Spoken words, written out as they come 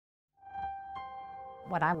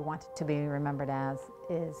What I want to be remembered as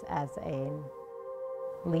is as a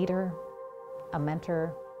leader, a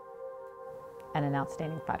mentor, and an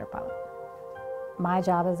outstanding fighter pilot. My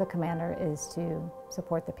job as a commander is to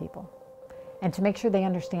support the people and to make sure they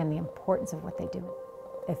understand the importance of what they do.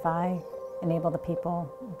 If I enable the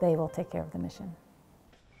people, they will take care of the mission.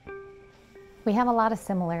 We have a lot of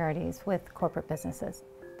similarities with corporate businesses,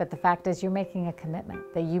 but the fact is you're making a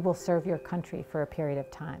commitment that you will serve your country for a period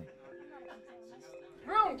of time.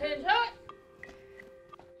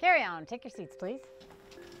 Carry on, take your seats, please.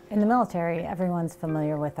 In the military, everyone's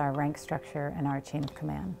familiar with our rank structure and our chain of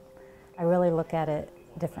command. I really look at it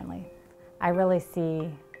differently. I really see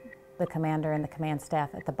the commander and the command staff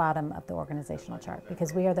at the bottom of the organizational chart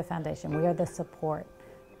because we are the foundation, we are the support.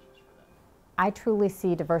 I truly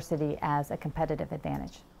see diversity as a competitive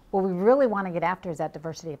advantage. What we really want to get after is that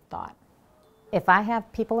diversity of thought. If I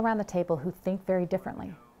have people around the table who think very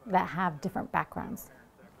differently, that have different backgrounds,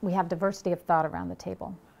 we have diversity of thought around the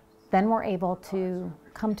table, then we're able to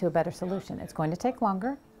come to a better solution. It's going to take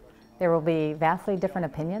longer. There will be vastly different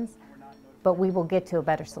opinions, but we will get to a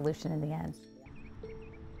better solution in the end.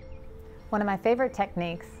 One of my favorite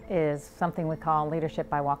techniques is something we call leadership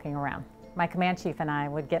by walking around. My command chief and I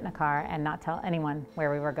would get in a car and not tell anyone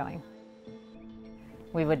where we were going.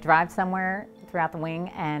 We would drive somewhere throughout the wing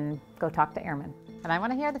and go talk to airmen. And I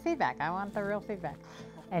want to hear the feedback. I want the real feedback.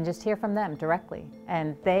 And just hear from them directly.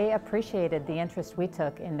 And they appreciated the interest we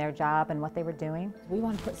took in their job and what they were doing. We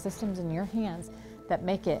want to put systems in your hands that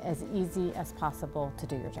make it as easy as possible to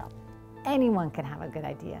do your job. Anyone can have a good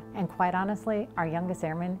idea. And quite honestly, our youngest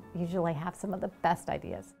airmen usually have some of the best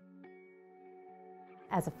ideas.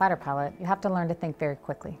 As a fighter pilot, you have to learn to think very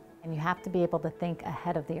quickly. And you have to be able to think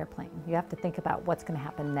ahead of the airplane. You have to think about what's going to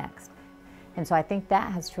happen next. And so I think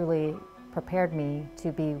that has truly prepared me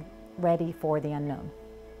to be ready for the unknown.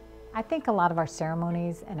 I think a lot of our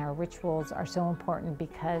ceremonies and our rituals are so important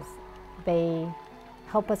because they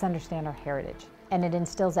help us understand our heritage, and it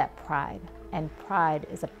instills that pride, and pride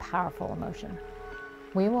is a powerful emotion.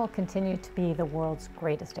 We will continue to be the world's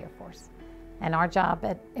greatest Air Force, and our job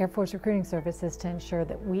at Air Force Recruiting Service is to ensure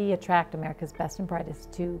that we attract America's best and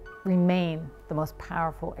brightest to remain the most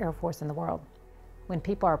powerful Air Force in the world. When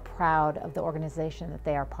people are proud of the organization that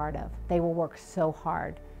they are part of, they will work so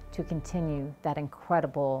hard to continue that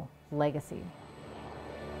incredible legacy.